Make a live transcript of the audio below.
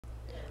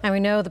And we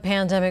know the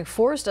pandemic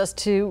forced us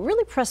to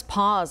really press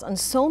pause on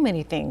so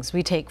many things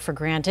we take for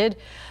granted.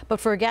 But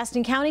for a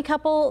Gaston County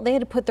couple, they had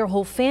to put their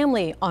whole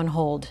family on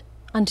hold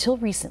until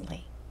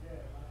recently.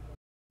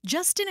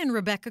 Justin and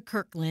Rebecca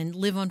Kirkland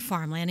live on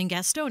farmland in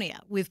Gastonia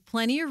with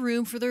plenty of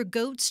room for their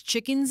goats,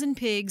 chickens, and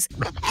pigs.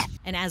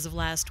 And as of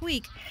last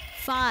week,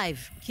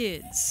 5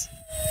 kids.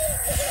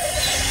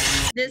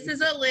 This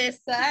is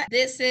Alyssa.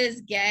 This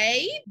is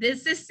Gabe.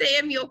 This is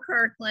Samuel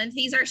Kirkland.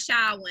 He's our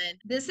shy one.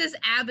 This is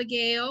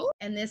Abigail.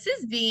 And this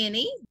is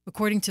Vinny.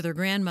 According to their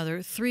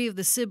grandmother, 3 of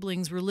the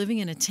siblings were living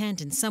in a tent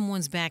in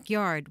someone's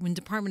backyard when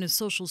Department of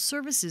Social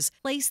Services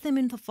placed them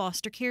in the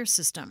foster care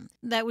system.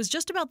 That was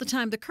just about the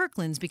time the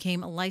Kirklands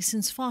became a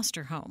licensed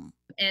foster home.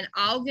 And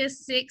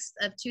August 6th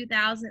of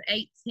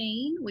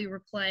 2018, we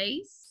were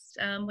placed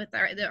with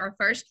our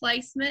first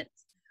placement.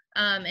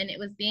 And it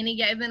was Vinny,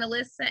 Gabe, and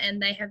Alyssa,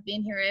 and they have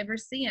been here ever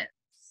since.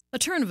 A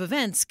turn of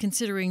events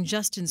considering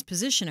Justin's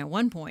position at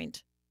one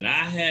point.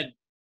 I had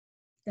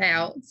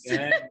doubts.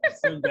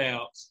 Some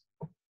doubts.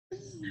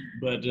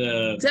 But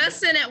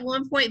Justin, at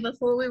one point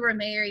before we were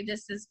married,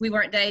 we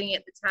weren't dating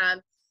at the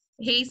time,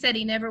 he said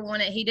he didn't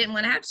want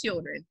to have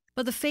children.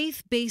 But the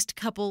faith-based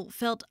couple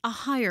felt a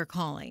higher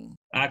calling.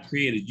 I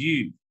created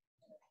you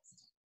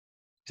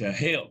to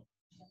help.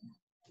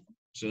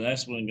 So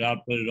that's when God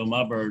put it on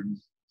my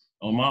burden,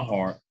 on my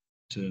heart,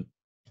 to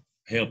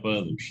help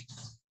others.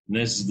 And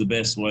this is the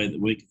best way that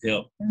we can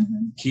help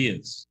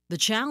kids. The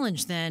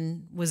challenge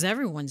then was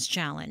everyone's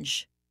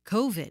challenge,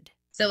 COVID.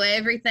 So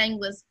everything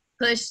was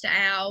pushed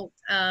out.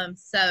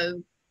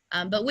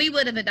 But we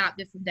would have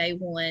adopted from day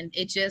one.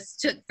 It just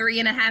took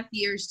 3.5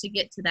 years to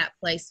get to that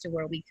place to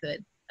where we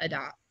could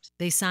adopt.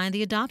 They signed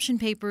the adoption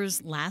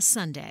papers last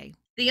Sunday.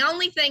 The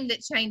only thing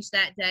that changed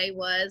that day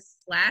was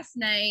last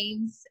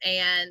names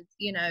and,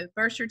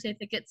 birth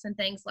certificates and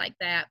things like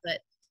that. But,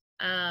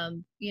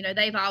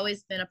 they've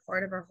always been a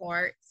part of our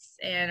hearts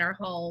and our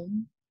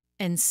home.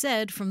 And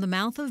said from the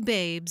mouth of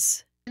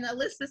babes. And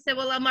Alyssa said,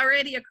 well, I'm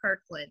already a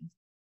Kirkland.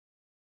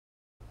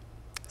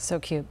 So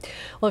cute.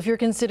 Well, if you're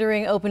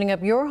considering opening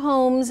up your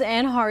homes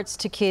and hearts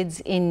to kids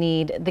in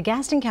need, the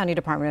Gaston County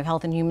Department of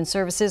Health and Human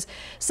Services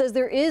says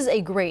there is a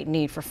great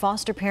need for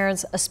foster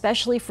parents,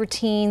 especially for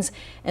teens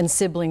and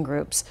sibling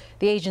groups.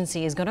 The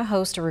agency is going to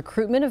host a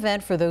recruitment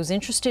event for those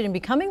interested in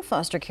becoming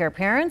foster care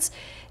parents.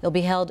 It'll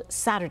be held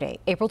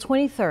Saturday, April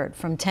 23rd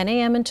from 10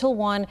 a.m. until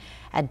 1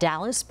 at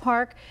Dallas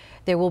Park.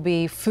 There will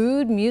be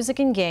food, music,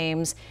 and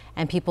games,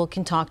 and people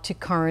can talk to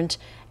current,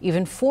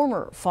 even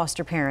former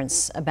foster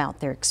parents about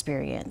their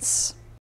experience.